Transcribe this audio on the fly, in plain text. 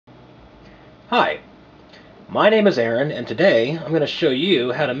Hi, my name is Aaron, and today I'm going to show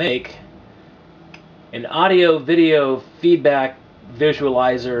you how to make an audio-video feedback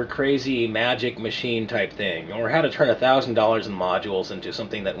visualizer crazy magic machine type thing, or how to turn $1,000 in modules into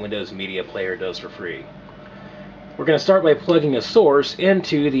something that Windows Media Player does for free. We're going to start by plugging a source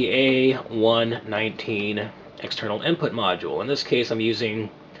into the A-119 external input module. In this case, I'm using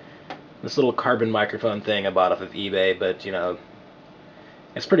this little carbon microphone thing I bought off of eBay, but you know,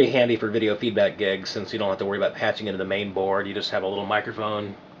 it's pretty handy for video feedback gigs since you don't have to worry about patching into the main board. You just have a little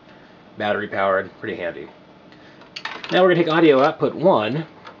microphone, battery powered, pretty handy. Now we're going to take audio output 1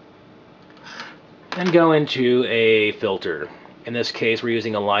 and go into a filter. In this case we're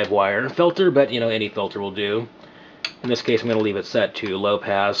using a Livewire filter, but you know, any filter will do. In this case I'm going to leave it set to low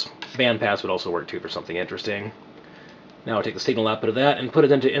pass. Band pass would also work too for something interesting. Now I'll take the signal output of that and put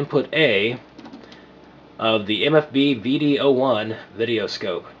it into input A of the MFB VD-01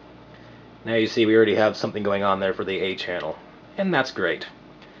 VideoScope. Now you see we already have something going on there for the A channel, and that's great.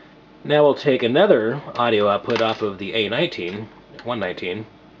 Now we'll take another audio output off of the A119,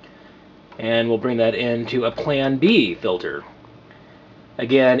 and we'll bring that into a Plan B filter.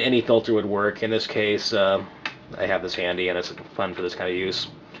 Again, any filter would work. In this case, I have this handy, and it's fun for this kind of use.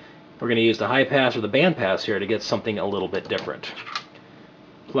 We're going to use the high pass or the band pass here to get something a little bit different.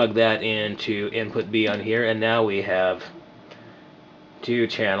 Plug that into input B on here, and now we have two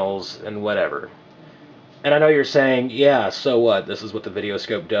channels and whatever. And I know you're saying, yeah, so what? This is what the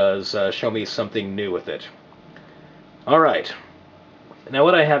VideoScope does. Show me something new with it. Alright. Now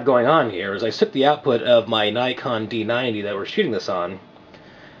what I have going on here is I took the output of my Nikon D90 that we're shooting this on.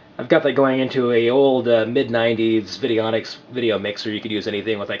 I've got that going into a old mid-90s Videonics video mixer. You could use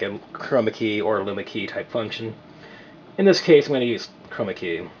anything with like a chroma key or a luma key type function. In this case I'm going to use chroma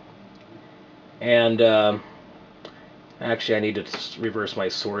key. And actually I need to reverse my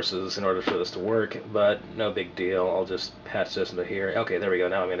sources in order for this to work, but no big deal. I'll just patch this into here. Okay, there we go.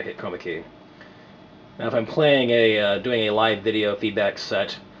 Now I'm going to hit chroma key. Now if I'm playing doing a live video feedback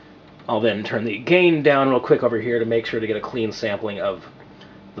set, I'll then turn the gain down real quick over here to make sure to get a clean sampling of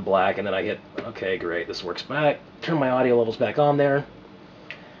the black, and then I hit, okay, great, this works back. Turn my audio levels back on there.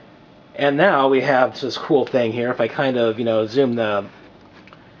 And now we have this cool thing here. If I kind of, you know, zoom the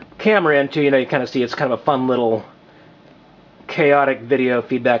camera into, you know, you kind of see it's kind of a fun little chaotic video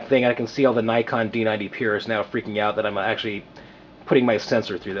feedback thing. I can see all the Nikon D90 purists now freaking out that I'm actually putting my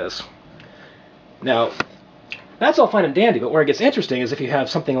sensor through this. Now, that's all fine and dandy, but where it gets interesting is if you have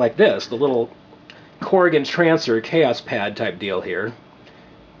something like this, the little Korg Entrancer KAOSS Pad type deal here.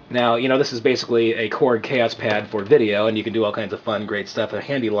 Now, you know, this is basically a Korg KAOSS Pad for video, and you can do all kinds of fun, great stuff. A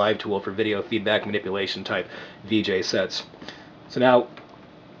handy live tool for video feedback manipulation type VJ sets. So now,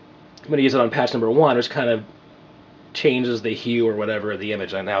 I'm going to use it on patch number 1, which kind of changes the hue or whatever of the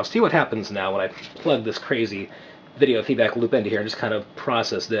image. And now, see what happens now when I plug this crazy video feedback loop into here and just kind of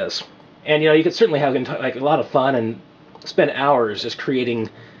process this. And, you know, you could certainly have like a lot of fun and spend hours just creating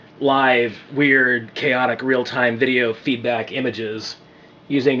live, weird, chaotic, real-time video feedback images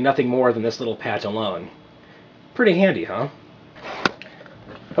using nothing more than this little patch alone. Pretty handy, huh?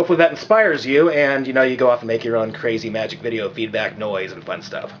 Hopefully that inspires you, and you know, you go off and make your own crazy magic video feedback noise and fun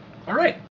stuff. All right.